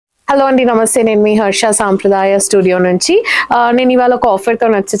Hello అండి, నమస్తే. నేను మీ హర్ష సాంప్రదాయ స్టూడియో నుంచి. నేను ఇవాళ ఒక ఆఫర్తో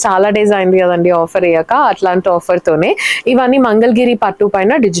వచ్చి చాలా డేస్ అయింది కదండి ఆఫర్ అయ్యాక. అట్లాంటి ఆఫర్తోనే ఇవన్నీ మంగళగిరి పట్టు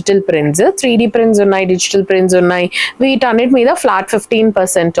పైన డిజిటల్ ప్రింట్స్, 3D ప్రింట్స్ ఉన్నాయి, డిజిటల్ ప్రింట్స్ ఉన్నాయి. వీటన్నిటి మీద flat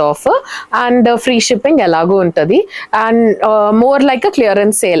 15% of and free shipping ఎలాగూ ఉంటుంది. And more like a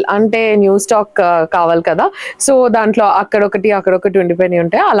clearance sale, అంటే న్యూ స్టాక్ కావాలి కదా, సో దాంట్లో అక్కడొకటి ఉండిపోయి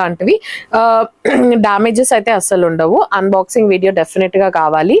ఉంటాయి. అలాంటివి డ్యామేజెస్ అయితే అస్సలు ఉండవు. అన్బాక్సింగ్ వీడియో డెఫినెట్గా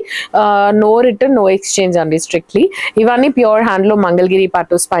కావాలి. నో రిటర్న్, నో ఎక్స్చేంజ్ అండి, స్ట్రిక్ట్లీ. ఇవన్నీ ప్యూర్ హ్యాండ్లూమ్ మంగళగిరి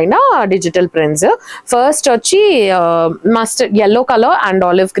పట్టుస్ పైన డిజిటల్ ప్రింట్స్. ఫస్ట్ వచ్చి mustard yellow colour and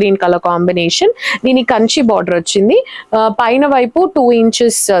olive green colour combination. దీని కంచి బార్డర్ వచ్చింది. పైన వైపు 2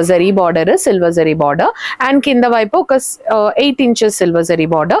 inches zari border, silver zari border, and కింద వైపు ఒక 8 inches silver zari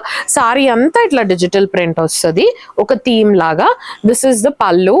border. Sorry అంతా ఇట్లా డిజిటల్ ప్రింట్ వస్తుంది, ఒక థీమ్ లాగా. దిస్ ఇస్ ద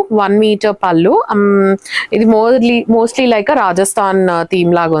పల్లు, 1 meter పల్లు. ఇది మోస్ట్లీ లైక్ రాజస్థాన్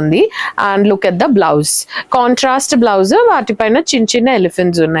థీమ్ లాగా ఉంది. And look at the blouse, contrast blouse, వాటిపైన చిన్న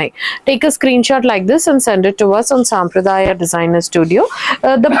ఎలిఫెంట్స్ ఉన్నాయి. Take a screen shot like this and send it to us on Sampradaya Designer Studio.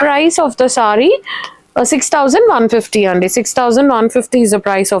 The price of the saree 6,150 అండి. 6,150 is the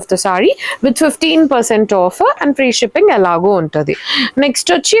price of the saree with 15% offer and free shipping ఎలాగో ఉంటుంది. Next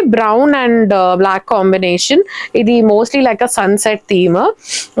వచ్చి brown and black combination. ఇది mostly like a sunset theme.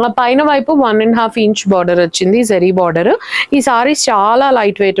 పైన వైపు 1.5 inch border వచ్చింది, zari border. ఈ సారీస్ చాలా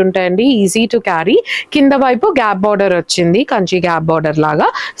లైట్ వెయిట్ ఉంటాయండి, ఈజీ టు క్యారీ. కింద వైపు గ్యాప్ బార్డర్ వచ్చింది, కంచి గ్యాప్ బార్డర్ లాగా.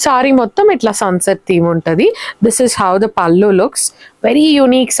 సారీ మొత్తం ఇట్లా సన్సెట్ థీమ్ ఉంటుంది. దిస్ ఇస్ హౌ ద పల్లు లుక్స్. వెరీ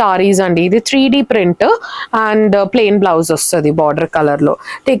యూనిక్ సారీస్ అండి. ఇది 3D print and plain blouse వస్తుంది బార్డర్ కలర్ లో.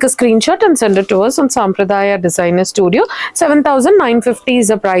 Take a screen shot and send it to us on Sampradaya Designer Studio. 7,950 is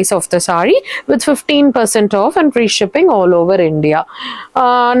the price of the saree with 15% off and free shipping all over India.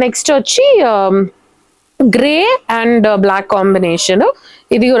 Next వచ్చి grey and black combination.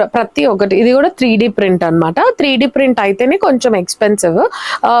 ఇది కూడా ప్రతి ఒక్కటి, ఇది కూడా 3D print అనమాట. 3D print అయితేనే కొంచెం ఎక్స్పెన్సివ్,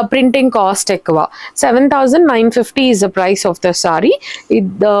 ప్రింటింగ్ కాస్ట్ ఎక్కువ. 7,950 is the price of the saree.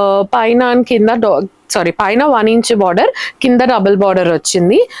 పైన కింద పైన 1 inch బార్డర్, కింద డబుల్ బార్డర్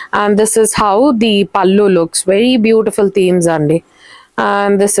వచ్చింది. And this is how the పల్లు లుక్స్. వెరీ బ్యూటిఫుల్ థీమ్స్ అండి.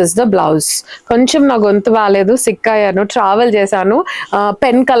 And this is the blouse. కొంచెం నా గొంతు బాగాలేదు, సిక్ అయ్యాను, ట్రావెల్ చేశాను.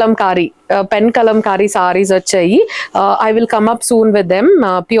 పెన్ కలంకారీ సారీస్ వచ్చాయి. I will come up soon with them.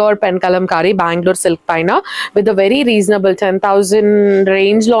 Pure pen Kalamkari Bengaluru silk పైన with a very reasonable 10,000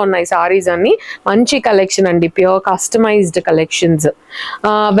 range లో ఉన్నాయి సారీస్ అన్ని. మంచి కలెక్షన్ అండి, ప్యూర్ కస్టమైజ్డ్ కలెక్షన్స్.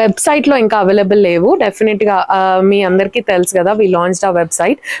 వెబ్సైట్ లో ఇంకా అవైలబుల్ లేవు. డెఫినెట్ గా మీ అందరికీ తెలుసు కదా, వి launched our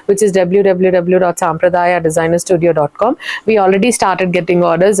website which is www.sampradayadesignerstudio.com. we already started getting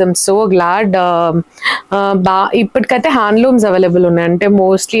orders. I'm so glad. ఇప్పటికైతే హ్యాండ్లూమ్స్ అవైలబుల్ ఉన్నాయి, అంటే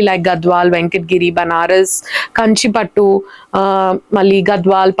మోస్ట్లీ లైక్ గద్వాల్, వెంకటగిరి, బనారస్, కంచి పట్టు, మళ్ళీ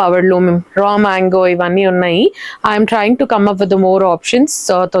Gadwal, power loom, raw mango, ఇవన్నీ ఉన్నాయి. I'm trying to come up with more options.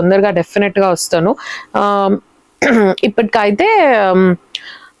 తొందరగా డెఫినెట్ గా వస్తాను. ఇప్పటికైతే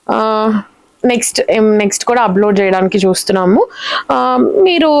నెక్స్ట్ కూడా అప్లోడ్ చేయడానికి చూస్తున్నాము.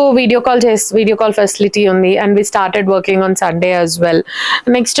 మీరు వీడియో కాల్ ఫెసిలిటీ ఉంది. And we started working on Sunday as well.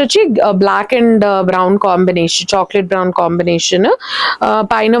 Next వచ్చి black and brown combination, chocolate brown combination.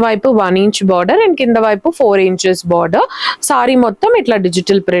 పైన వైపు 1 inch బార్డర్ అండ్ కింద వైపు 4 inches బార్డర్. సారీ మొత్తం ఇట్లా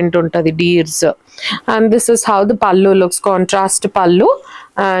డిజిటల్ ప్రింట్ ఉంటుంది, deers. And this is how the పల్లు లుక్స్. కాంట్రాస్ట్ పల్లు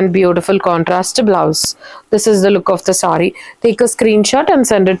and beautiful contrast blouse. This is the look of the saree. Take a screenshot and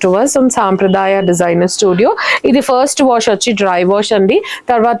send it to us on Sampradaya Designer Studio. ఇది first wash వచ్చి dry wash అండి.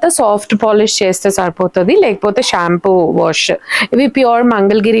 తర్వాత soft polish చేస్తే సరిపోతుంది, లేకపోతే shampoo wash. ఇవి pure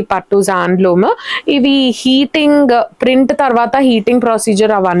Mangalagiri పట్టు handloom. ఇవి హీటింగ్ ప్రింట్ తర్వాత హీటింగ్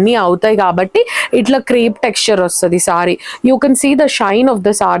ప్రొసీజర్ అవన్నీ అవుతాయి కాబట్టి ఇట్లా క్రేప్ టెక్స్చర్ వస్తుంది sorry. You can see the shine of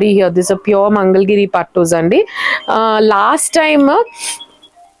the sorry here. This pure Mangalagiri పట్టుస్ అండి.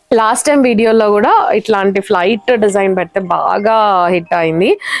 లాస్ట్ టైం వీడియోలో కూడా ఇట్లాంటి ఫ్లైట్ డిజైన్ పెడితే బాగా హిట్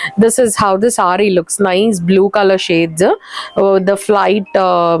అయింది. This is how the sorry looks. Nice blue colour shades, the flight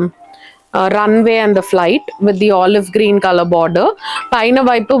runway and the flight with the olive green color border. Paina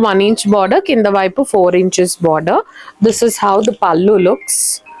vaipu 1 inch border, kinda vaipu 4 inches border. This is how the pallu looks.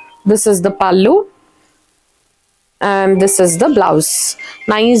 This is the pallu. And this is the blouse.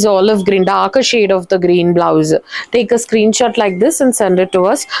 Nice olive green, darker shade of the green blouse. Take a screenshot like this and send it to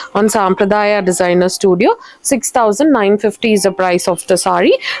us on Sampradaya Designer Studio. 6,950 is the price of the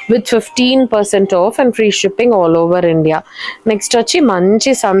saree with 15% off and free shipping all over India. Next వచ్చి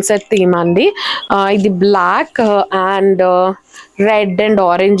మంచి sunset theme అండి. ఇది black and red and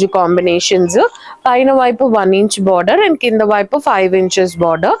orange combinations. పైన వైపు 1 inch border and కింద వైపు 5 inches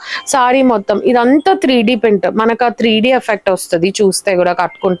border. Sorry మొత్తం ఇదంతా 3D ప్రింట్, మనకు ఆ 3D ఎఫెక్ట్ వస్తుంది చూస్తే కూడా,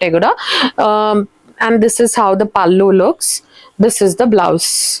 కట్టుకుంటే కూడా. And this is how the pallu looks. This is the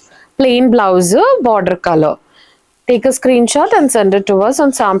blouse, plain blouse, border color. Take a screenshot and send it to us on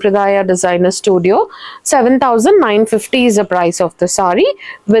Sampradaya Designer Studio. 7,950 is the price of the saree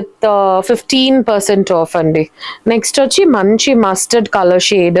with 15% off andi. Next vachi manchi mustard color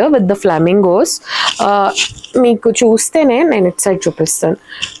shade with the flamingos. Meeku chustene nenu it side chupistanu.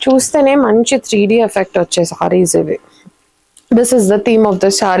 Chustene manchi 3D effect vache sarees ivi. This is the theme of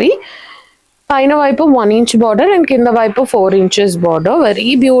the saree. పైన వైపు 1 inch border and కింద వైపు 4 inches border. Very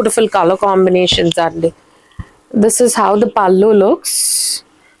beautiful color combinations అండి. This is how the pallu looks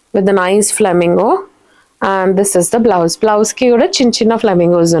with the nice flamingo, and this is the blouse. Blouse ki kuda chin chinna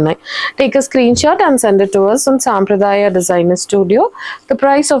flamingos unnai. Take a screenshot and send it to us on Sampradaya Designer Studio. The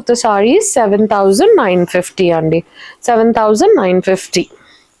price of the saree is 7,950 andi. 7,950.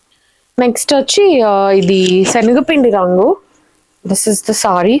 Next vachi idi senagapindi rangu. This is the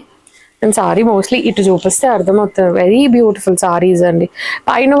saree. And saree mostly ఇటు చూపిస్తే అర్థమవుతుంది. Very beautiful saris అండి.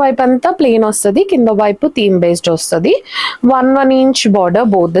 పైన వైపు అంతా plain వస్తుంది, కింద వైపు థీమ్ బేస్డ్ వస్తుంది. 1 inch border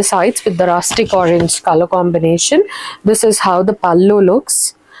both the sides with the rustic orange color combination. This is how the pallu looks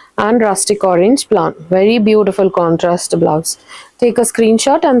and rustic orange plan. Very beautiful contrast blouse. Take a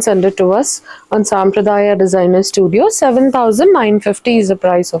screenshot and send it to us on Sampradaya Designer Studio. 7,950 is the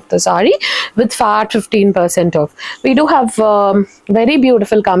price of the saree with fat 15% off. We do have very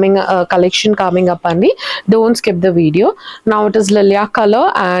beautiful collection coming up, Andy. Don't skip the video. Now it is lilac color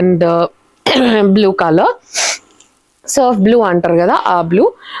and blue color. Surf blue antar kada, aa blue.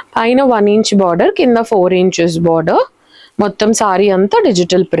 Paina 1 inch border, kinda 4 inches border. Mottam saree anta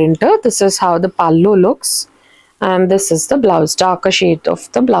digital print. This is how the pallu looks. And this is the blouse, darker shade of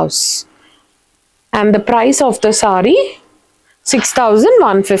the blouse. And the price of the saree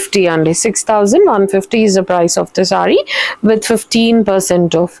 6,150 only. 6,150 is the price of the saree with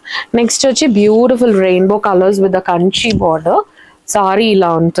 15% off. Next vachi beautiful rainbow colors with the kanchi border. Saree ila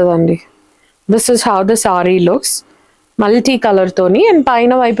untadandi. This is how the saree looks. Multi colour తోని and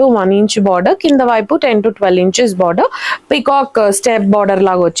పైన వైపు 1 inch border, కింద వైపు 10 to 12 inches border. Peacock step border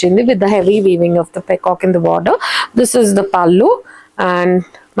లాగా వచ్చింది with the heavy weaving of the peacock in the border. This is the పల్లు and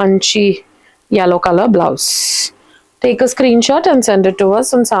మంచి yellow color blouse. Take a screenshot and send it to us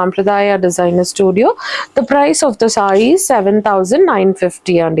on Sampradaya Designer Studio. The price of the saree is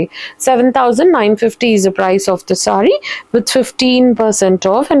 7,950 andi. 7,950 is the price of the saree with 15%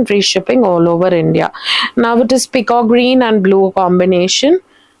 off and free shipping all over India. Now it is peacock green and blue combination.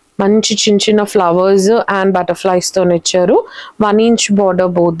 మంచి చిన్న చిన్న flowers and butterflies తో ఇచ్చారు. 1 inch border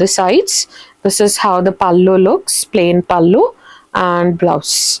both the sides. This is how the pallu looks, plain pallu and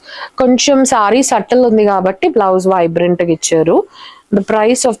blouse. కొంచెం sorry subtle ఉంది కాబట్టి blouse vibrant గా ఇచ్చారు. The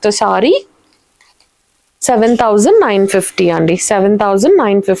price of the saree 7,950 andi.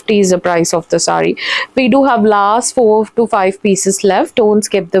 7,950 is the price of the saree. We do have last 4 to 5 pieces left. Don't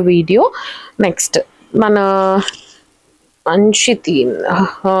skip the video. Next mana మంచి theme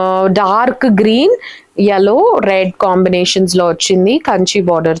dark green yellow red combinations lo ochindi kanchi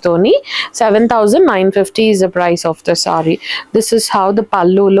border toni. 7,950 is the price of the saree. This is how the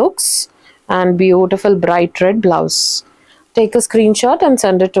pallu looks and beautiful bright red blouse. Take a screenshot and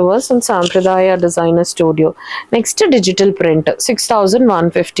send it to us on Sampradaya Designer Studio. Next digital print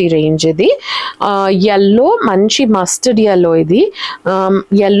 6,150 range idi. Yellow manchi mustard yellow idi.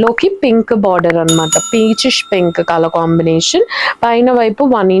 Yellow ki pink border anamata, peachish pink color combination. Paina vaipu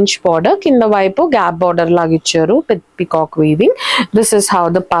 1 inch border, kinda vaipu gap border laga icharu with peacock weaving. This is how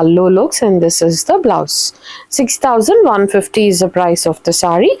the pallu looks and this is the blouse. 6,150 is the price of the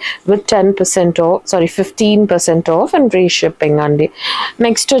saree with 10% off, 15% off and free shipping andi.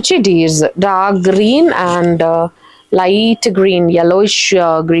 Next vachi deers, dark green and light green, yellowish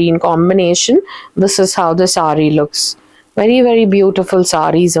green combination. This is how the saree looks. Very beautiful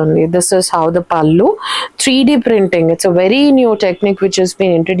sarees only. This is how the pallu. 3D printing, it's a very new technique which has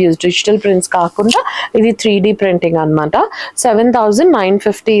been introduced. Digital prints kaakunda idi 3D printing anamata.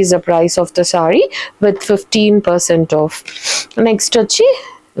 7,950 is the price of the saree with 15% off. Next vachi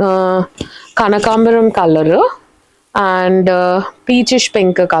kanakambaram color and peachish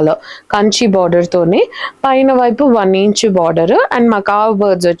pink color kanchi border tone paina vaipu 1 inch border and macaw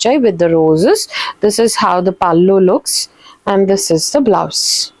birds vachai with the roses. This is how the pallu looks and this is the blouse.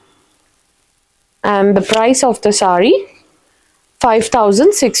 And the price of the saree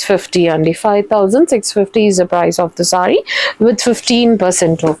 5,650 అండి. 5,650 is the price of the saree with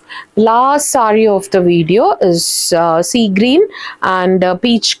 15% off. Last saree of the video is sea green and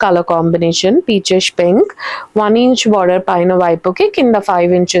peach color combination, peachish pink, 1-inch border paina vaipuki kinda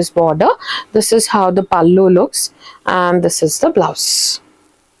 5 inches border. This is how the pallu looks and this is the blouse.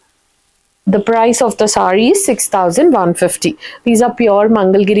 The price of the saree is 6,150. These are pure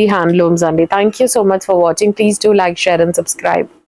Mangalagiri handlooms, Andy. Thank you so much for watching. Please do like, share and subscribe.